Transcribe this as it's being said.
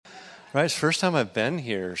Right, it's the first time I've been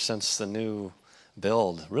here since the new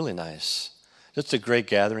build. Really nice. Just a great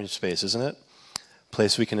gathering space, isn't it?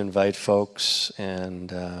 Place we can invite folks,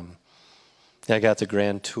 and I got the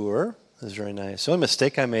grand tour. It was very nice. The only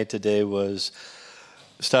mistake I made today was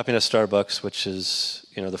stopping at Starbucks, which is,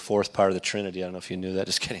 the fourth part of the Trinity. I don't know if you knew that.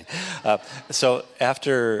 Just kidding. So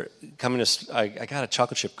after coming to, I got a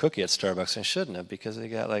chocolate chip cookie at Starbucks, and I shouldn't have because they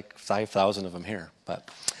got like 5,000 of them here.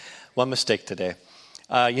 But one mistake today.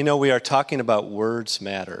 We are talking about Words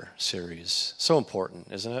Matter series. So important,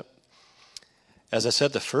 isn't it? As I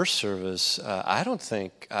said the first service, I don't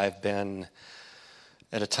think I've been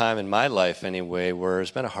at a time in my life anyway where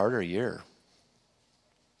it's been a harder year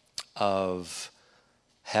of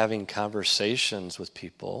having conversations with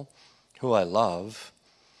people who I love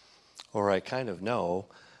or I kind of know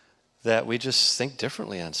that we just think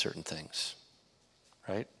differently on certain things,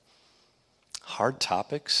 right? Hard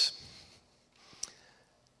topics.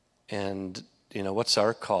 And, what's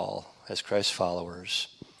our call as Christ followers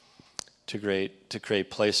to create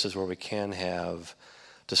places where we can have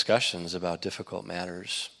discussions about difficult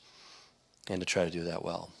matters and to try to do that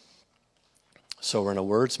well. So we're in a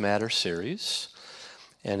Words Matter series,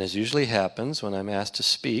 and as usually happens when I'm asked to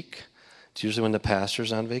speak, it's usually when the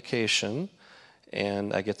pastor's on vacation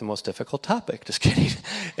and I get the most difficult topic, just kidding,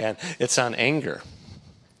 and it's on anger.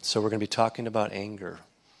 So we're going to be talking about anger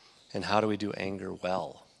and how do we do anger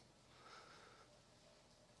well.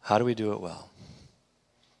 How do we do it well?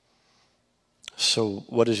 So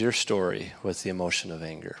what is your story with the emotion of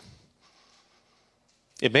anger?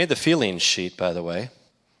 It made the feelings sheet, by the way.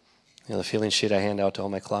 The feelings sheet I hand out to all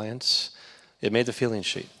my clients. It made the feelings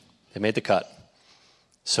sheet. It made the cut.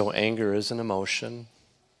 So anger is an emotion.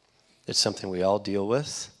 It's something we all deal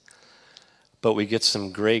with. But we get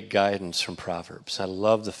some great guidance from Proverbs. I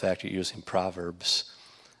love the fact you're using Proverbs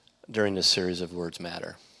during this series of Words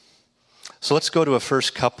Matter. So let's go to a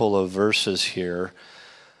first couple of verses here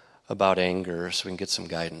about anger so we can get some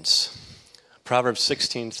guidance. Proverbs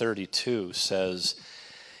 16:32 says,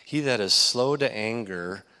 "He that is slow to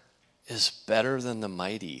anger is better than the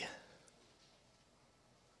mighty,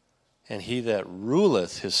 and he that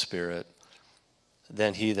ruleth his spirit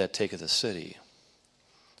than he that taketh a city."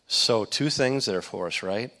 So two things there for us,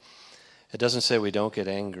 right? It doesn't say we don't get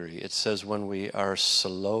angry. It says when we are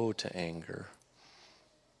slow to anger.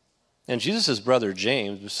 And Jesus' brother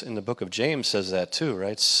James, in the book of James, says that too,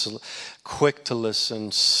 right? Quick to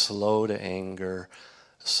listen, slow to anger,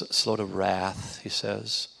 slow to wrath, he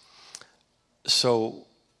says. So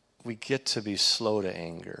we get to be slow to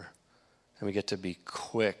anger, and we get to be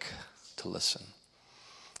quick to listen.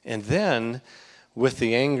 And then, with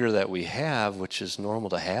the anger that we have, which is normal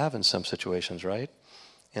to have in some situations, right?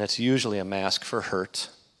 And it's usually a mask for hurt.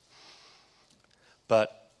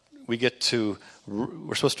 But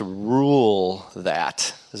we're supposed to rule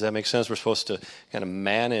that. Does that make sense? We're supposed to kind of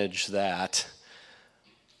manage that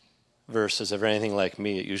versus if you're anything like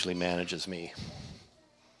me, it usually manages me.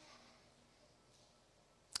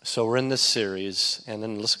 So we're in this series, and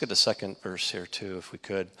then let's look at the second verse here too, if we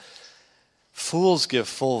could. Fools give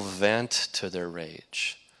full vent to their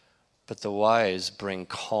rage, but the wise bring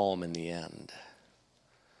calm in the end.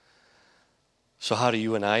 So how do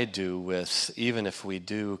you and I do with, even if we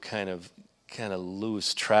do kind of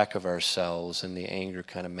lose track of ourselves and the anger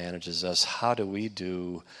kind of manages us, how do we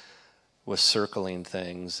do with circling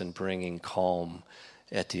things and bringing calm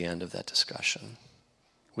at the end of that discussion?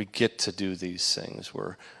 We get to do these things.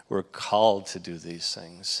 We're called to do these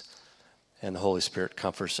things. And the Holy Spirit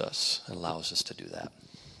comforts us and allows us to do that.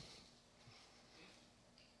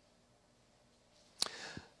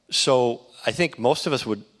 So I think most of us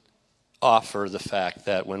would offer the fact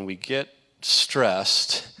that when we get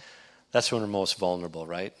stressed, that's when we're most vulnerable,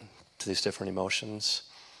 right, to these different emotions.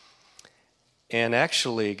 And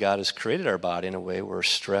actually, God has created our body in a way where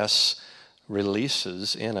stress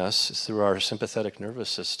releases in us through our sympathetic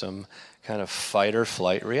nervous system kind of fight or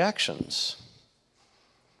flight reactions.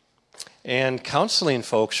 And counseling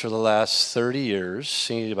folks for the last 30 years,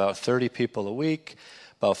 seeing about 30 people a week,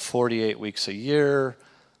 about 48 weeks a year,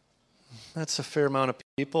 that's a fair amount of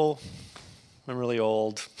people. I'm really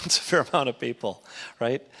old. It's a fair amount of people,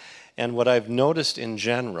 right? And what I've noticed in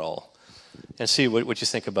general, and see what you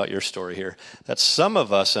think about your story here, that some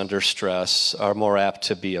of us under stress are more apt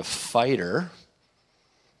to be a fighter,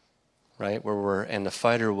 right? And the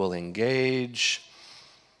fighter will engage.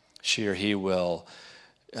 She or he will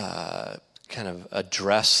kind of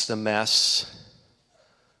address the mess.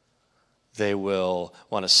 They will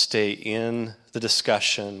want to stay in the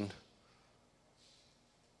discussion,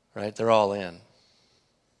 right? They're all in.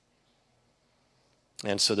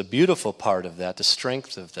 And so the beautiful part of that, the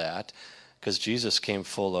strength of that, because Jesus came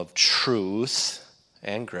full of truth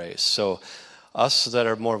and grace. So us that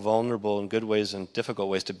are more vulnerable in good ways and difficult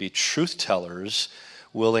ways to be truth tellers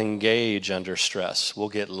will engage under stress. We'll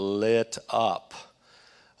get lit up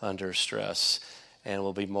under stress and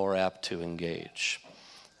we'll be more apt to engage.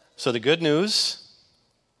 So the good news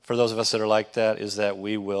for those of us that are like that is that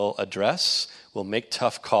we will address, we'll make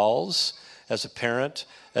tough calls as a parent,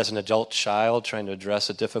 as an adult child trying to address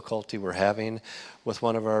a difficulty we're having with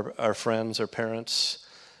one of our friends or parents.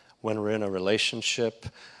 When we're in a relationship,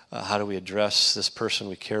 how do we address this person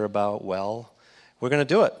we care about well? We're going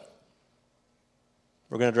to do it.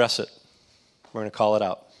 We're going to address it. We're going to call it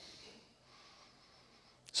out.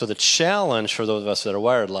 So the challenge for those of us that are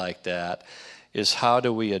wired like that is how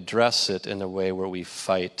do we address it in a way where we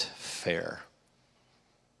fight fair?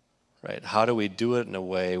 Right? How do we do it in a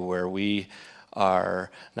way where we are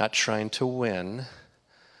not trying to win,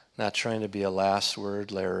 not trying to be a last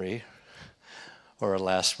word Larry or a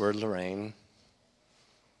last word Lorraine,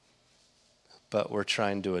 but we're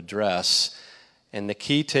trying to address. And the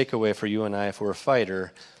key takeaway for you and I, if we're a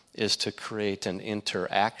fighter, is to create an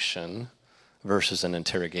interaction versus an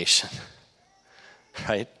interrogation.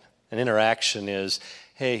 Right? An interaction is,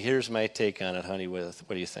 hey, here's my take on it, honey, what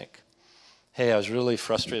do you think? Hey, I was really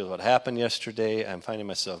frustrated with what happened yesterday. I'm finding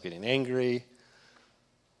myself getting angry.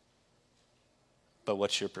 But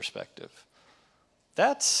what's your perspective?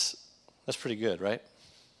 That's pretty good, right?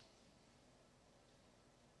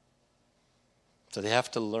 So they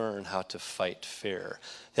have to learn how to fight fair.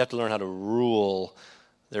 They have to learn how to rule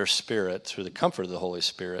their spirit through the comfort of the Holy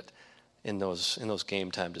Spirit in those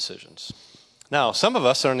game time decisions. Now, some of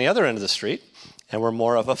us are on the other end of the street, and we're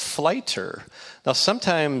more of a flighter. Now,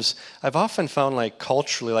 sometimes I've often found, like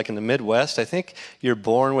culturally, like in the Midwest, I think you're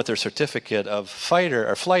born with a certificate of fighter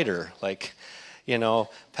or flighter, like, you know,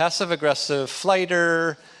 passive-aggressive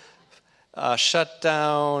flighter, shut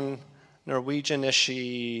down,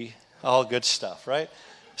 Norwegian-ishy, all good stuff, right?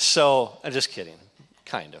 So, I'm just kidding,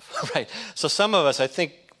 kind of, right? So some of us, I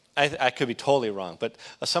think, I could be totally wrong, but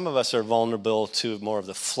some of us are vulnerable to more of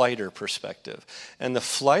the flighter perspective. And the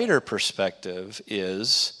flighter perspective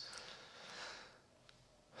is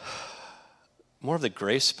more of the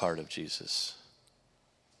grace part of Jesus,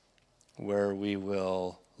 where we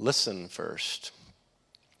will listen first.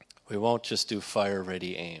 We won't just do fire,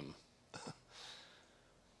 ready, aim.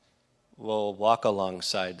 We'll walk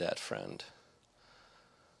alongside that friend.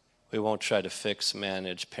 We won't try to fix,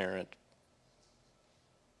 manage, parent,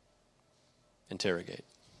 interrogate.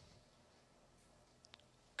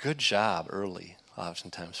 Good job early,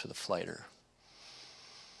 oftentimes, for the flighter.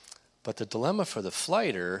 But the dilemma for the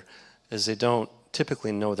flighter is they don't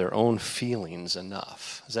typically know their own feelings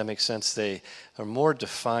enough. Does that make sense? They are more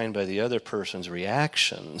defined by the other person's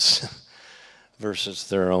reactions versus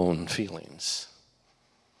their own feelings.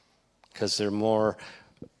 Because they're more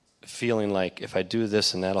feeling like, if I do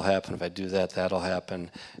this and that'll happen, if I do that, that'll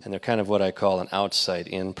happen. And they're kind of what I call an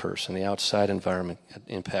outside-in person. The outside environment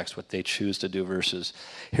impacts what they choose to do versus,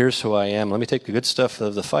 here's who I am. Let me take the good stuff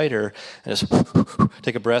of the fighter and just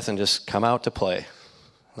take a breath and just come out to play.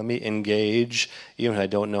 Let me engage, even if I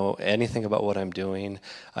don't know anything about what I'm doing.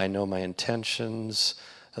 I know my intentions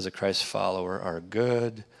as a Christ follower are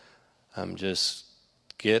good. I'm just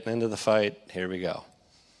getting into the fight. Here we go.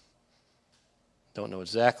 Don't know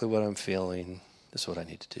exactly what I'm feeling. This is what I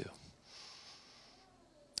need to do.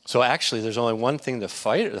 So actually, there's only one thing the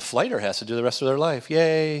flighter has to do the rest of their life.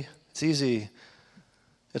 Yay, it's easy.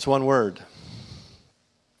 It's one word.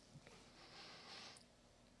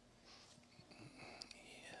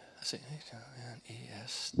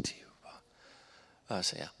 E-S-T.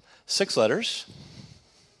 So yeah, 6 letters.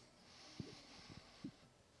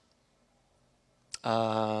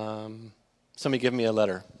 Somebody give me a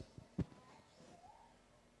letter.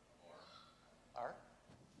 R?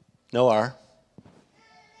 No R.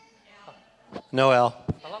 No L.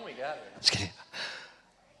 How long we got here? Just kidding.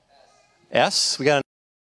 S? We got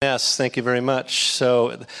an S. Thank you very much.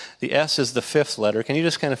 So the S is the 5th letter. Can you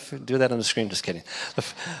just kind of do that on the screen? Just kidding.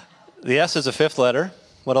 The S is the 5th letter.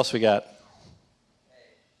 What else we got?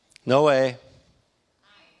 No A.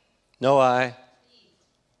 No I.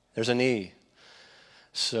 There's an E.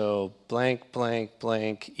 So blank, blank,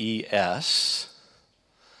 blank, E-S.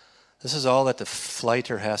 This is all that the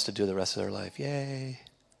flighter has to do the rest of their life. Yay.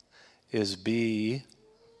 Is B.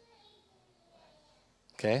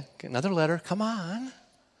 Okay, another letter. Come on.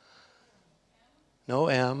 No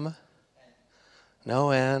M. No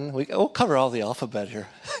N. We'll cover all the alphabet here.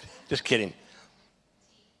 Just kidding.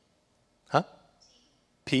 Huh?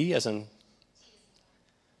 P as in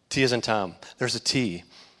T as in Tom. There's a T.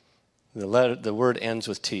 The word ends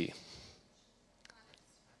with T.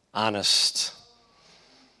 Honest.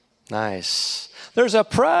 Nice. There's a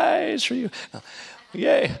prize for you.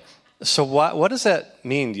 Yay. So what does that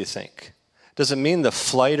mean, do you think? Does it mean the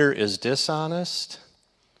flighter is dishonest?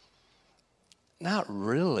 Not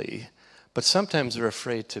really. But sometimes they're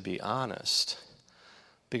afraid to be honest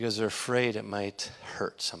because they're afraid it might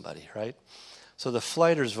hurt somebody, right? So the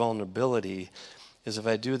flighter's vulnerability is if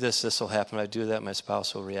I do this, this will happen. If I do that, my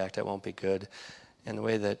spouse will react. That won't be good. And the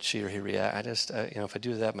way that she or he reacts, if I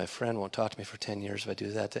do that, my friend won't talk to me for 10 years. If I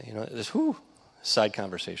do that, there's side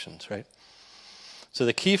conversations, right? So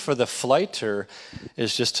the key for the flighter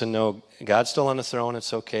is just to know God's still on the throne.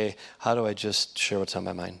 It's okay. How do I just share what's on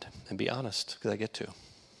my mind and be honest? Because I get to.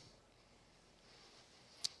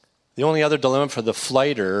 The only other dilemma for the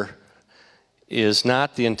flighter is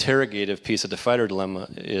not the interrogative piece that the fighter dilemma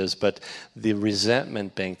is, but the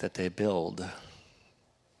resentment bank that they build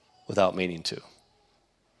without meaning to.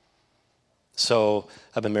 So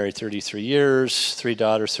I've been married 33 years, 3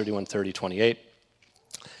 daughters, 31, 30, 28.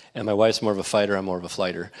 And my wife's more of a fighter, I'm more of a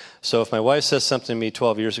flighter. So if my wife says something to me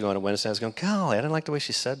 12 years ago on a Wednesday, I was going, golly, I didn't like the way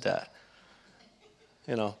she said that.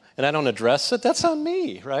 And I don't address it, that's on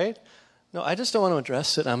me, right? No, I just don't want to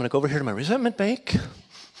address it. I'm going to go over here to my resentment bank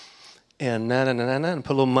and and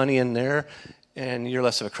put a little money in there, and you're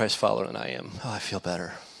less of a Christ follower than I am. Oh, I feel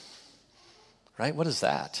better. Right? What is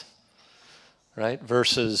that? Right?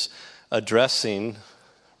 Versus addressing,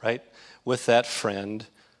 right, with that friend,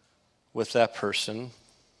 with that person,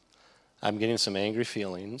 I'm getting some angry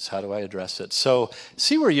feelings. How do I address it? So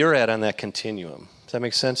see where you're at on that continuum. Does that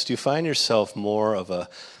make sense? Do you find yourself more of a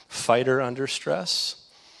fighter under stress?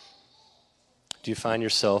 Do you find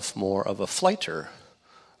yourself more of a flighter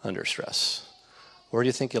under stress? Where do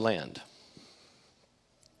you think you land?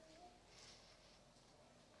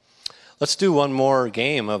 Let's do one more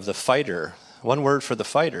game of the fighter. One word for the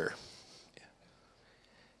fighter.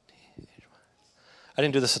 I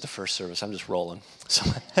didn't do this at the first service. I'm just rolling.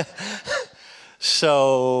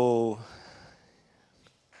 So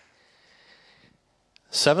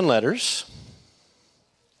 7 letters.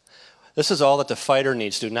 This is all that the fighter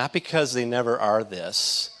needs to do, not because they never are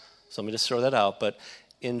this. So let me just throw that out. But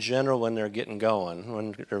in general, when they're getting going,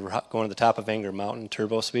 when they're going to the top of Anger Mountain,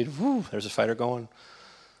 turbo speed, whoo, there's a fighter going.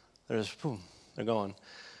 Boom, they're going.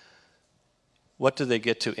 What do they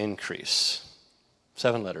get to increase?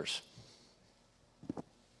 7 letters.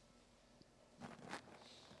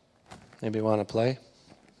 Anybody want to play?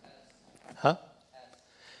 Huh?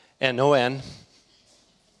 And no N.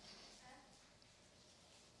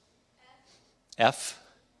 F.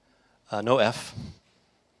 No F.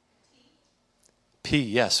 P,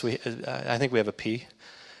 yes. I think we have a P.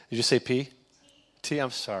 Did you say P? T,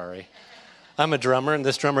 I'm sorry. I'm a drummer, and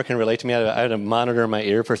this drummer can relate to me. I had a monitor in my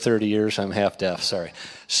ear for 30 years. I'm half deaf, sorry.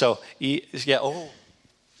 So, E, yeah, oh.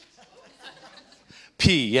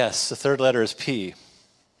 P, yes, the third letter is P.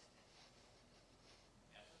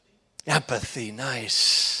 Empathy,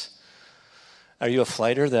 nice. Are you a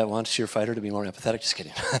fighter that wants your fighter to be more empathetic? Just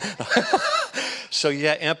kidding. So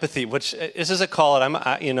yeah, empathy. Which this is a call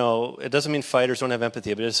it. It doesn't mean fighters don't have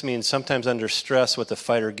empathy, but it just means sometimes under stress, what the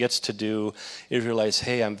fighter gets to do is realize,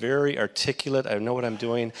 hey, I'm very articulate. I know what I'm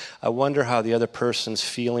doing. I wonder how the other person's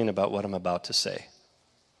feeling about what I'm about to say.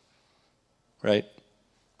 Right.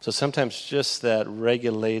 So sometimes just that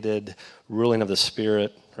regulated ruling of the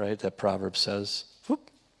spirit, right? That proverb says.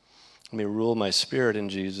 Let me rule my spirit in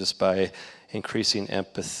Jesus by increasing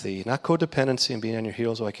empathy. Not codependency and being on your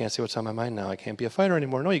heels. Oh, I can't see what's on my mind now. I can't be a fighter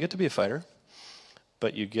anymore. No, you get to be a fighter.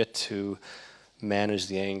 But you get to manage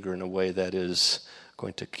the anger in a way that is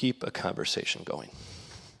going to keep a conversation going.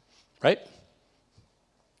 Right?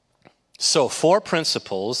 So 4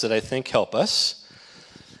 principles that I think help us.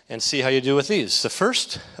 And see how you do with these. The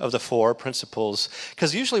first of the 4 principles,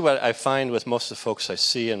 because usually what I find with most of the folks I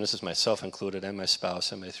see, and this is myself included, and my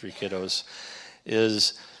spouse and my 3 kiddos,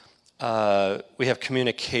 is we have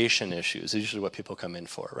communication issues. Usually what people come in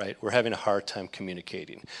for, right? We're having a hard time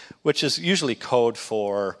communicating, which is usually code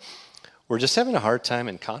for we're just having a hard time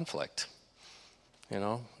in conflict.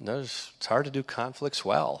 It's hard to do conflicts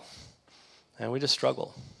well, and we just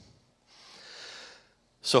struggle.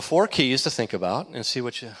 So 4 keys to think about and see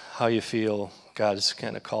how you feel God is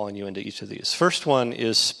kind of calling you into each of these. First one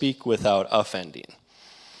is speak without offending.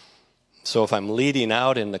 So if I'm leading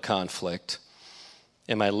out in the conflict,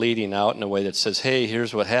 am I leading out in a way that says, hey,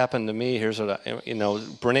 here's what happened to me, here's what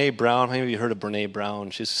Brene Brown, maybe you heard of Brene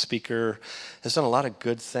Brown, she's a speaker, has done a lot of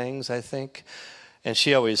good things, I think. And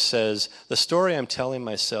she always says, the story I'm telling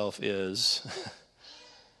myself is,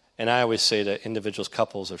 And I always say to individuals,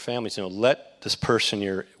 couples, or families, let this person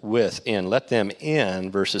you're with in. Let them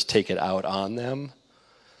in versus take it out on them.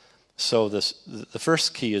 So the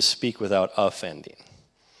first key is speak without offending.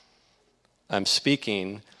 I'm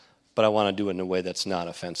speaking, but I want to do it in a way that's not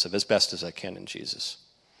offensive, as best as I can in Jesus.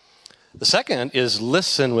 The second is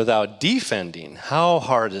listen without defending. How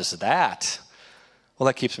hard is that? Well,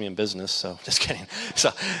 that keeps me in business, so just kidding.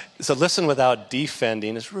 So listen without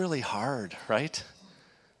defending is really hard, right?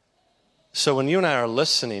 So when you and I are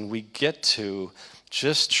listening, we get to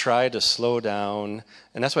just try to slow down,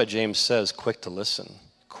 and that's why James says, quick to listen,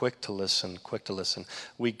 quick to listen, quick to listen.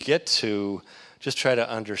 We get to just try to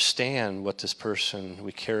understand what this person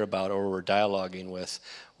we care about or we're dialoguing with,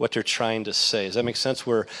 what they're trying to say. Does that make sense?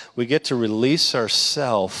 Where we get to release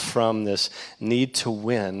ourselves from this need to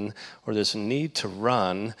win, or this need to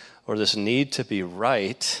run, or this need to be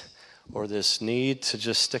right, or this need to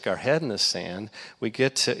just stick our head in the sand. We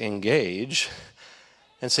get to engage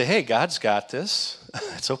and say, hey, God's got this.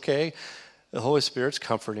 It's okay. The Holy Spirit's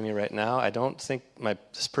comforting me right now. I don't think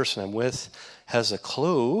this person I'm with has a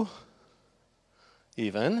clue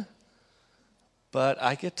even, but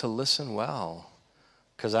I get to listen well.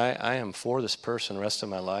 Because I am for this person the rest of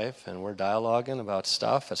my life, and we're dialoguing about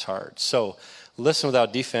stuff that's hard. So listen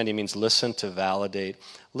without defending means listen to validate.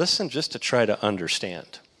 Listen just to try to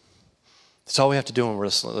understand. That's all we have to do when we're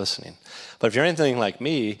listening. But if you're anything like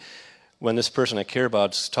me, when this person I care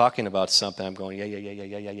about is talking about something, I'm going,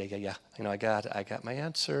 yeah. I got my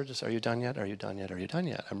answer. Just, are you done yet? Are you done yet? Are you done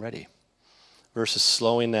yet? I'm ready. Versus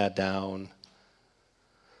slowing that down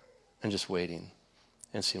and just waiting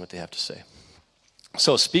and seeing what they have to say.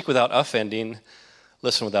 So speak without offending,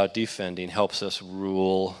 listen without defending helps us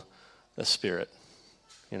rule the Spirit.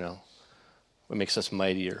 It makes us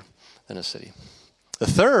mightier than a city. The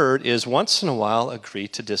third is once in a while agree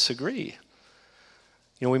to disagree.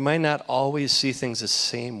 We might not always see things the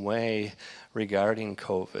same way regarding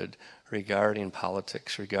COVID, regarding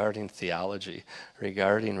politics, regarding theology,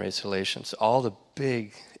 regarding race relations, all the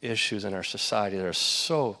big issues in our society that are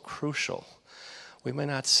so crucial. We might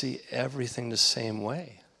not see everything the same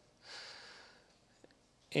way.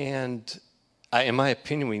 And in my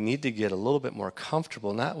opinion, we need to get a little bit more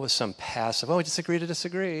comfortable, not with some passive, we disagree to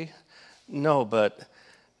disagree. No, but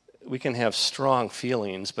we can have strong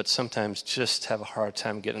feelings, but sometimes just have a hard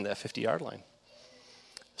time getting that 50-yard line.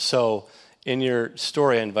 So in your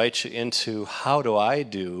story, I invite you into how do I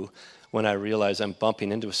do when I realize I'm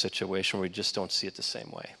bumping into a situation where we just don't see it the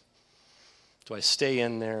same way? Do I stay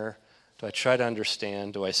in there? Do I try to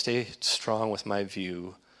understand? Do I stay strong with my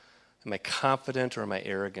view? Am I confident or am I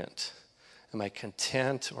arrogant? Am I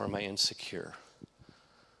content or am I insecure?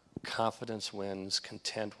 Confidence wins,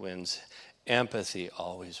 content wins. Empathy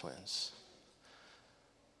always wins.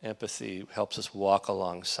 Empathy helps us walk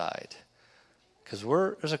alongside. Because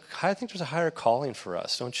I think there's a higher calling for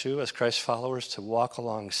us, don't you, as Christ followers, to walk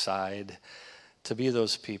alongside, to be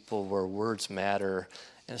those people where words matter,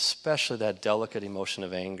 and especially that delicate emotion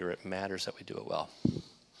of anger, it matters that we do it well.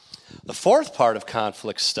 The fourth part of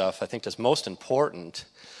conflict stuff, I think that's most important,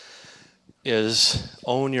 is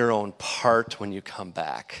own your own part when you come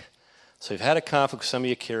back. So you've had a conflict with somebody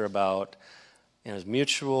you care about, and it's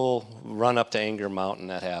mutual run up to anger mountain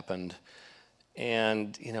that happened,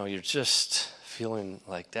 and you're just feeling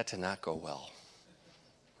like that did not go well,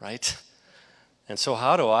 right? And so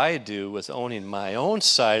how do I do with owning my own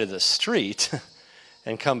side of the street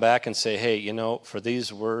and come back and say, hey, for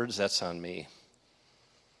these words, that's on me.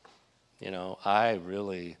 I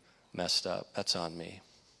really messed up. That's on me.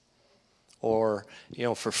 Or,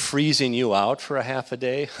 for freezing you out for a half a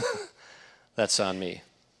day, that's on me.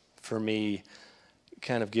 For me,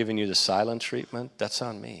 kind of giving you the silent treatment, that's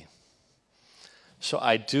on me. So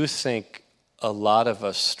I do think a lot of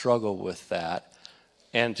us struggle with that.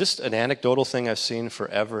 And just an anecdotal thing I've seen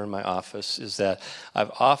forever in my office is that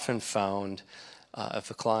I've often found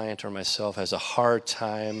if a client or myself has a hard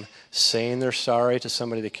time saying they're sorry to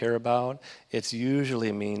somebody they care about, it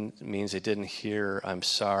usually means they didn't hear I'm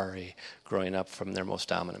sorry growing up from their most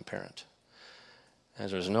dominant parent. And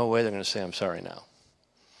there's no way they're going to say I'm sorry now.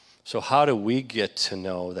 So how do we get to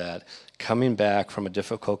know that coming back from a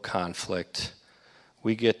difficult conflict,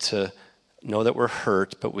 we get to know that we're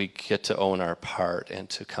hurt, but we get to own our part and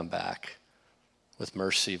to come back with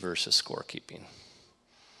mercy versus scorekeeping?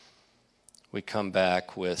 We come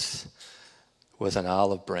back with an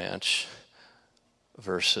olive branch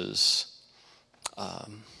versus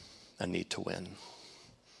a need to win.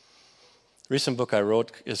 The recent book I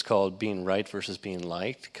wrote is called Being Right versus Being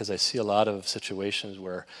Liked, because I see a lot of situations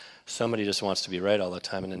where somebody just wants to be right all the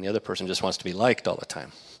time and then the other person just wants to be liked all the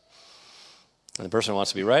time. And the person who wants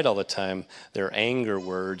to be right all the time, their anger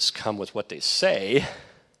words come with what they say.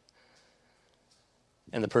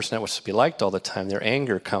 And the person that wants to be liked all the time, their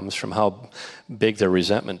anger comes from how big their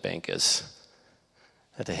resentment bank is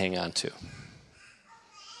that they hang on to.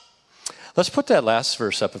 Let's put that last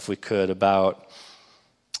verse up if we could about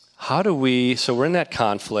how do we, so we're in that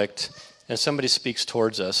conflict and somebody speaks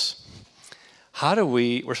towards us. How do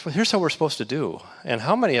here's how we're supposed to do. And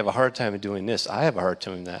how many have a hard time doing this? I have a hard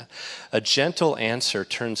time doing that. A gentle answer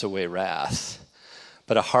turns away wrath,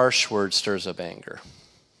 but a harsh word stirs up anger.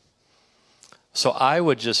 So I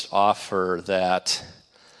would just offer that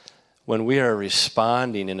when we are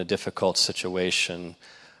responding in a difficult situation,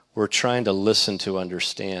 we're trying to listen to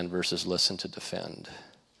understand versus listen to defend.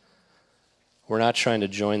 We're not trying to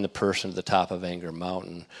join the person to the top of anger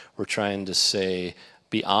mountain. We're trying to say,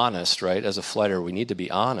 be honest, right? As a fighter, we need to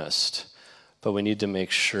be honest, but we need to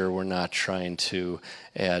make sure we're not trying to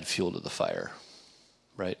add fuel to the fire,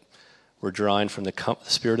 right? We're drawing from the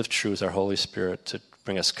Spirit of truth, our Holy Spirit, to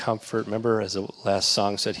bring us comfort. Remember, as the last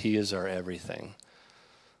song said, He is our everything.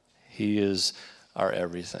 He is our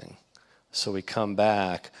everything. So we come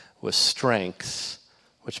back with strength,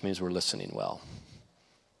 which means we're listening well.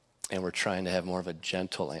 And we're trying to have more of a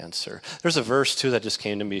gentle answer. There's a verse, too, that just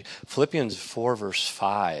came to me. Philippians 4, verse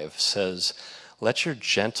 5 says, let your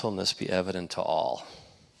gentleness be evident to all.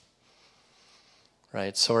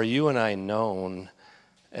 Right? So are you and I known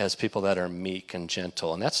as people that are meek and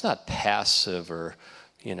gentle? And that's not passive or,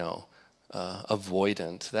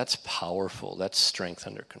 avoidant. That's powerful. That's strength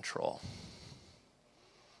under control.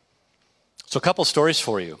 So a couple stories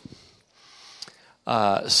for you.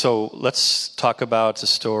 So let's talk about the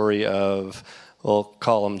story of, we'll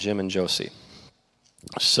call them Jim and Josie.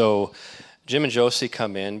 So Jim and Josie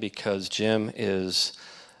come in because Jim is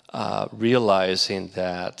realizing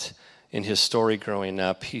that in his story growing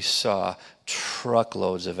up, he saw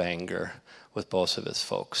truckloads of anger with both of his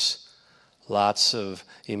folks. Lots of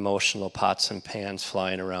emotional pots and pans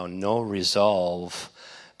flying around, no resolve,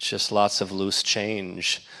 just lots of loose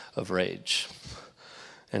change of rage.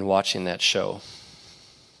 And watching that show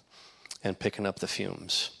and picking up the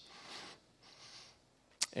fumes.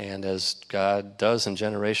 And as God does in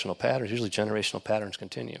generational patterns, usually generational patterns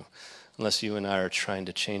continue. Unless you and I are trying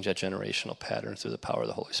to change that generational pattern through the power of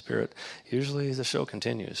the Holy Spirit, usually the show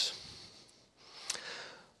continues.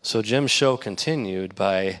 So Jim's show continued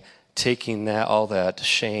by taking all that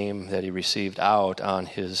shame that he received out on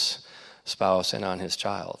his spouse and on his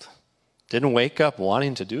child. Didn't wake up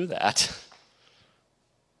wanting to do that.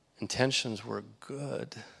 Intentions were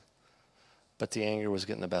good, but the anger was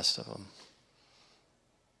getting the best of him.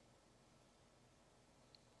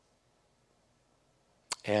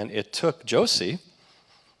 And it took Josie,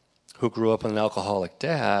 who grew up with an alcoholic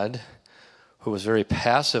dad, who was very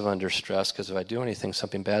passive under stress, because if I do anything,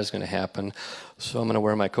 something bad is going to happen. So I'm going to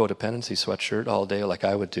wear my codependency sweatshirt all day like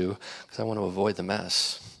I would do, because I want to avoid the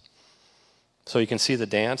mess. So you can see the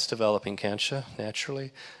dance developing, can't you,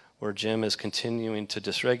 naturally, where Jim is continuing to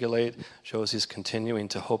dysregulate, Josie's continuing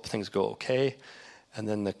to hope things go okay, and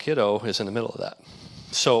then the kiddo is in the middle of that.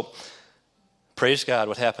 So praise God,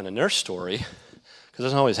 what happened in their story, because it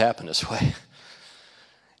doesn't always happen this way,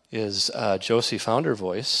 is Josie found her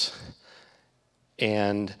voice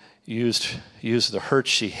and used the hurt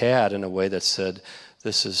she had in a way that said,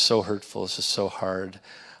 this is so hurtful, this is so hard,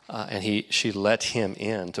 and she let him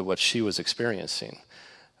into what she was experiencing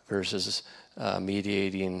versus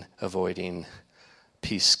mediating, avoiding,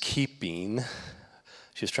 peacekeeping.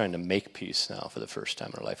 She was trying to make peace now for the first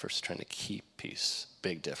time in her life versus trying to keep peace.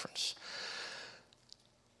 Big difference.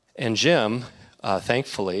 And Jim,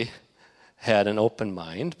 thankfully, had an open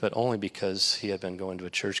mind, but only because he had been going to a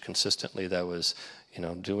church consistently that was,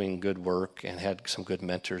 doing good work and had some good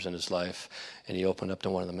mentors in his life. And he opened up to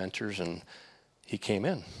one of the mentors and he came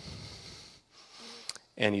in.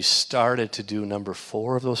 And he started to do number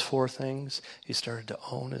 4 of those 4 things. He started to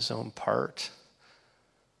own his own part.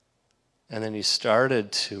 And then he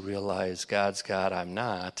started to realize, God's God, I'm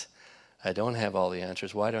not. I don't have all the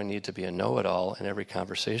answers. Why do I need to be a know-it-all in every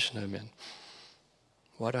conversation I'm in?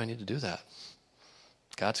 Why do I need to do that?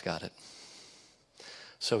 God's got it.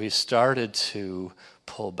 So he started to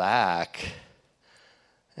pull back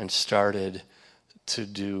and started to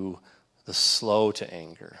do the slow to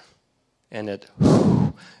anger. And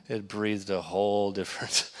it breathed a whole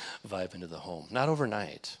different vibe into the home. Not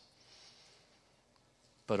overnight,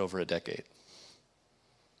 but over a decade.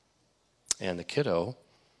 And the kiddo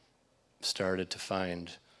started to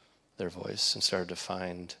find their voice and started to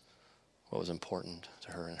find what was important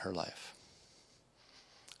to her in her life.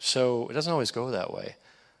 So it doesn't always go that way,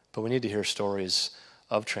 but we need to hear stories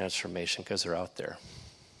of transformation because they're out there.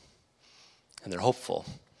 And they're hopeful.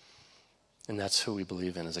 And that's who we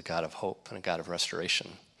believe in as a God of hope and a God of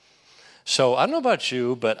restoration. So I don't know about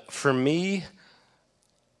you, but for me,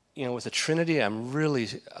 with the Trinity, I'm really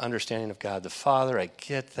understanding of God the Father. I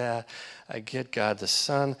get that. I get God the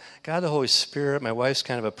Son. God the Holy Spirit. My wife's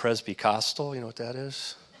kind of a Presbycostal. You know what that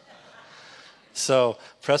is? So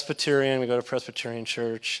Presbyterian, we go to Presbyterian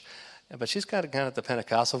church. But she's got kind of the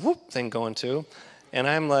Pentecostal thing going too. And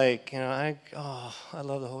I'm like, I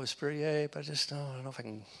love the Holy Spirit, yay, but I just don't know if I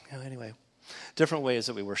can, anyway. Different ways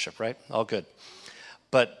that we worship, right? All good.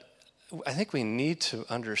 But I think we need to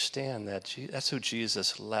understand that that's who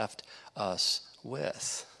Jesus left us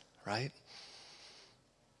with, right?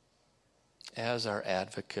 As our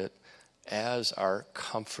advocate, as our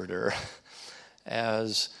comforter,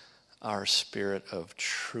 as our spirit of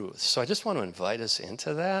truth. So I just want to invite us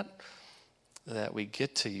into that we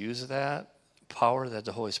get to use that power that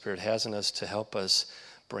the Holy Spirit has in us to help us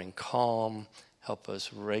bring calm, help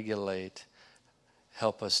us regulate,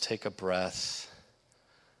 help us take a breath,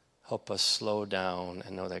 help us slow down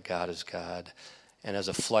and know that God is God. And as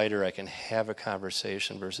a fighter, I can have a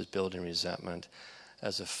conversation versus building resentment.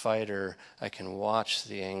 As a fighter, I can watch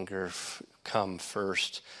the anger come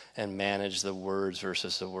first and manage the words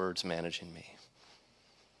versus the words managing me.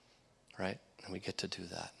 Right? And we get to do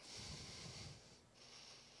that.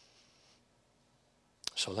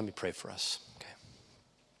 So let me pray for us.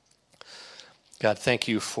 Okay. God, thank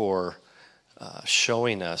you for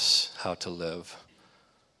showing us how to live.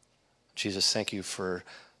 Jesus, thank you for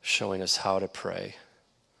showing us how to pray.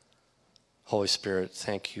 Holy Spirit,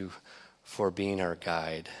 thank you for being our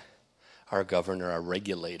guide, our governor, our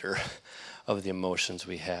regulator of the emotions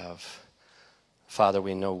we have. Father,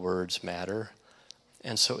 we know words matter.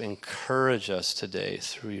 And so encourage us today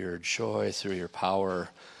through your joy, through your power,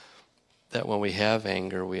 that when we have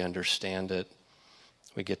anger, we understand it.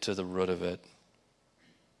 We get to the root of it.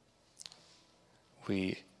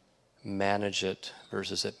 We manage it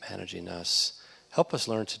versus it managing us. Help us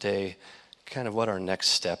learn today kind of what our next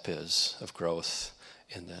step is of growth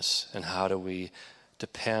in this, and how do we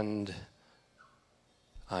depend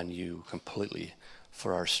on you completely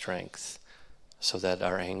for our strength, so that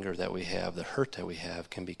our anger that we have, the hurt that we have,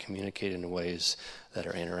 can be communicated in ways that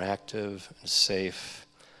are interactive and safe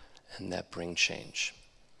and that bring change.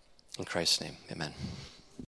 In Christ's name, amen.